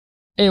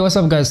Hey, what's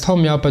up guys, Tom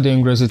here doing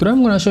great. Today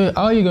I'm going to show you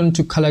how you're going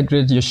to color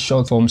grade your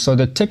short film. So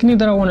the technique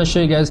that I want to show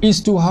you guys is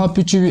to help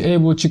you to be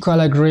able to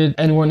color grade,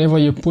 and whenever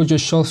you put your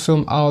short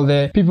film out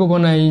there, people are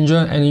going to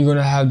enjoy and you're going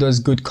to have those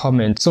good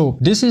comments. So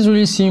this is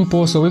really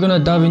simple. So we're going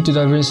to dive into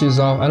Davinci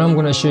Resolve and I'm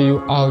going to show you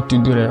how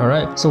to do that.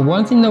 Alright, so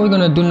one thing that we're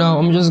going to do now,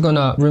 I'm just going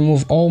to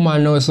remove all my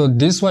notes. So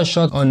this was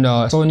shot on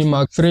the Sony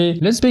Mark III.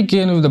 Let's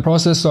begin with the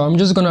process. So I'm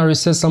just going to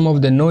reset some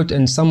of the notes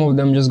and some of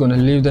them just going to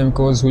leave them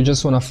because we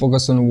just want to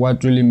focus on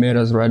what really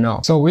matters right now.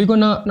 So we're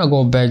gonna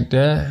go back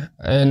there,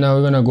 and now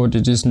we're gonna go to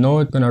this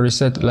node, gonna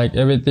reset like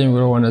everything we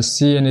don't want to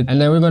see in it,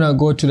 and then we're gonna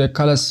go to the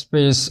color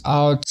space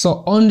out.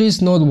 So on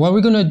this node, what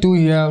we're gonna do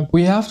here,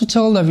 we have to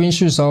tell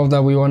Davinci Resolve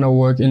that we want to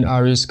work in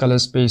Heiry's color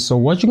space. So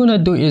what you're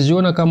gonna do is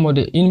you're gonna come with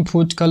the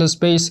input color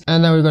space,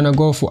 and then we're gonna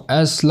go for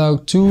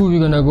S-Log2. We're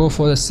gonna go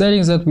for the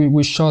settings that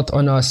we shot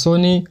on our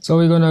Sony. So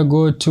we're gonna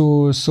go to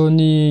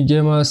Sony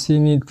Gamer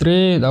Cine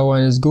 3, that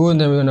one is good.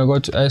 Then we're gonna go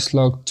to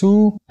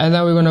S-Log2, and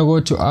then we're gonna go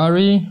to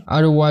Heiry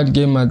Wide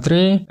Gamer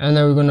 3, and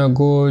then we're gonna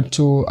go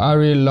to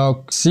Heiry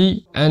Log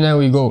C, and then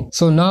we go.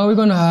 So now we're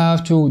gonna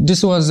have to,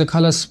 this was the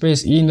color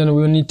space in, then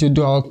we need to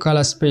do our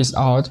color space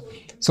out.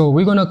 So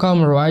we're gonna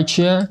come right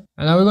here,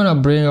 and now we're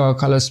gonna bring our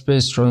color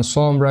space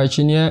transform right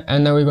in here,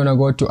 and then we're gonna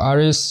go to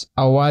Heiry's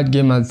Wide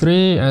Gamer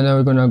 3, and then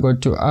we're gonna go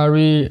to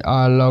Heiry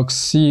Log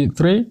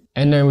C3,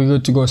 and then we're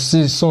good to go.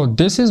 See, so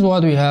this is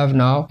what we have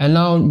now, and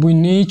now we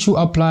need to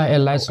apply a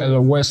light. So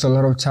it'll waste a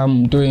lot of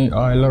time doing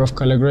a lot of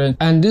color grading,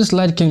 and this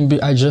light can be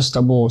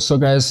adjustable. So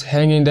guys,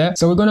 hang in there.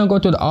 So we're gonna go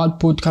to the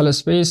output color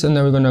space, and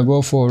then we're gonna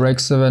go for Rec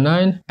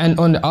 79, and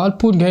on the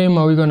output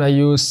gamer we're gonna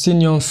use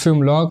Cineon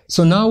Film Log.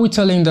 So now we're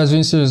telling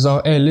Davinci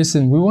Resolve, hey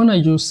listen, we want to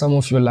use some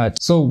of your light.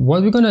 So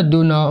what we're gonna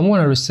do now, I'm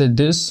gonna reset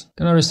this,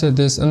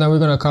 and then we're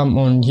gonna come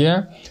on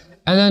here.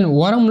 And then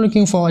what I'm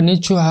looking for, I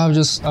need to have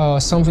just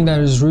something that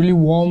is really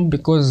warm,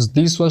 because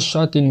this was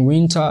shot in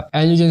winter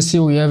and you can see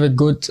we have a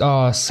good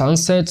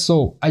sunset.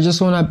 So I just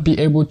want to be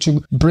able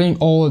to bring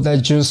all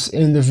that juice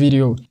in the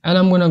video, and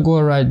I'm gonna go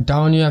right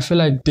down here. I feel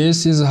like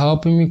this is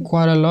helping me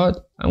quite a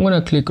lot. I'm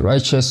gonna click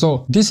right here.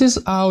 So this is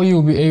how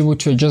you'll be able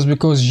to adjust,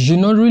 because you're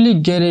not really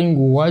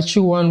getting what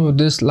you want with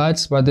these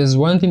lights. But there's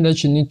one thing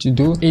that you need to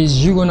do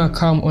is you're gonna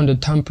come on the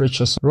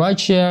temperature. So right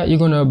here you're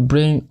gonna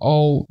bring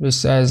all the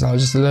size out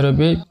just a little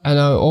bit, and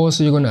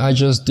also you're gonna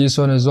adjust this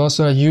one as well,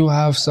 so that you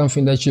have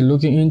something that you're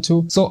looking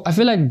into. So I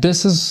feel like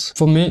this is,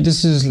 for me,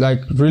 this is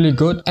like really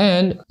good.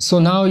 And so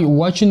now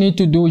what you need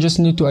to do, just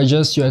need to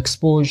adjust your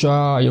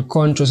exposure, your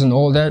contrast and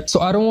all that.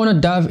 So I don't want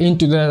to dive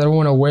into that, I don't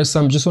want to waste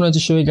time. Just wanted to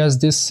show you guys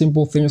this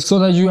simple things so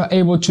that you are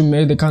able to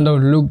make the kind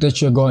of look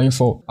that you're going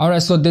for.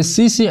 Alright, so the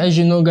CC, as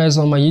you know guys,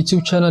 on my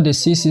YouTube channel, the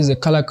CC is a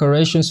color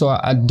correction. So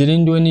I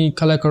didn't do any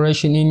color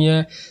correction in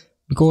here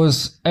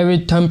because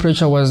every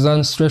temperature was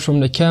done straight from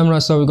the camera.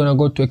 So we're gonna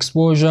go to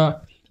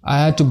exposure. I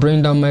had to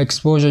bring down my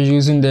exposure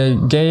using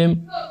the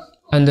game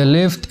and the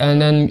lift,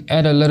 and then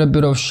add a little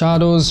bit of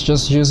shadows,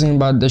 just using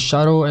about the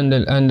shadow and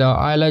the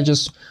highlight,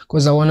 just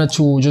because I wanted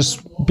to just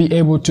be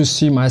able to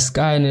see my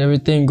sky and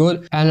everything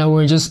good. And I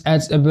will just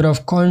add a bit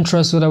of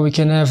contrast so that we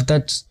can have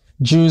that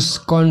juice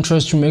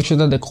contrast to make sure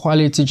that the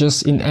quality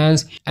just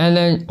enhance, and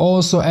then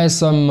also add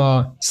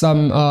some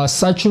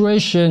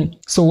saturation.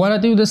 So what I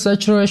do with the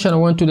saturation, I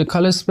went to the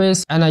color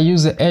space and I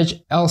use the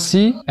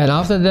HLC, and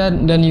after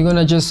that then you're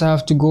gonna just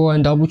have to go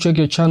and double check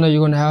your channel.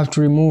 You're gonna have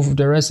to remove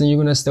the rest and you're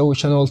gonna stay with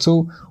channel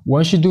 2.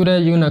 Once you do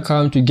that, you're gonna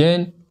come to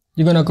gain.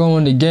 You're gonna go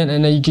on the gain,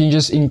 and then you can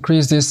just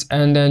increase this,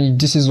 and then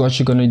this is what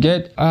you're gonna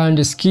get. And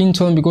the skin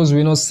tone, because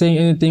we're not seeing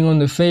anything on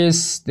the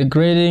face, the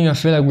grading, I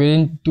feel like we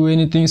didn't do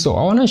anything. So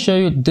I want to show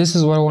you, this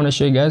is what I want to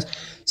show you guys.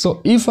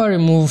 So if I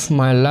remove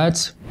my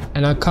lights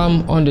and I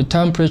come on the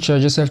temperature, I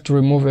just have to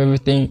remove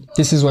everything.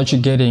 This is what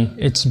you're getting.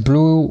 It's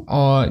blue.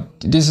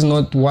 This is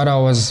not what I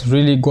was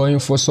really going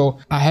for, so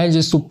I had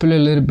just to play a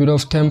little bit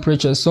of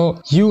temperature.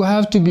 So you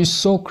have to be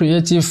so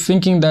creative,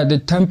 thinking that the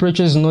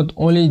temperature is not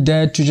only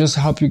there to just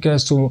help you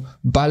guys to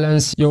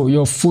balance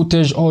your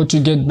footage or to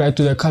get back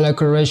to the color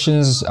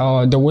corrections,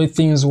 the way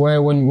things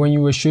were when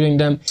you were shooting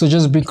them. So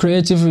just be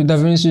creative with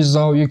Davinci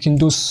Resolve. You can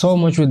do so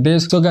much with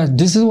this. So guys,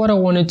 this is what I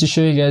wanted to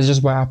show you guys,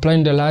 just by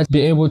applying the light,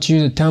 be able to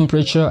use the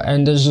temperature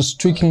and there's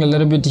just tweaking a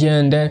little bit here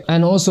and there.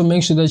 And also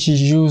make sure that you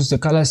use the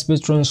color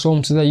space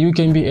transform so that you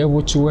can be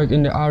able to work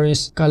in the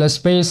Heiry's color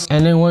space.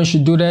 And then once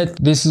you do that,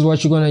 this is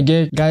what you're gonna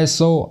get, guys.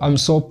 So I'm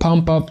so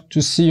pumped up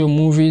to see your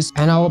movies,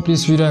 and I hope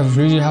this video have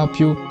really helped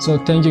you. So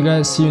thank you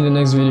guys, see you in the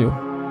next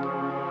video.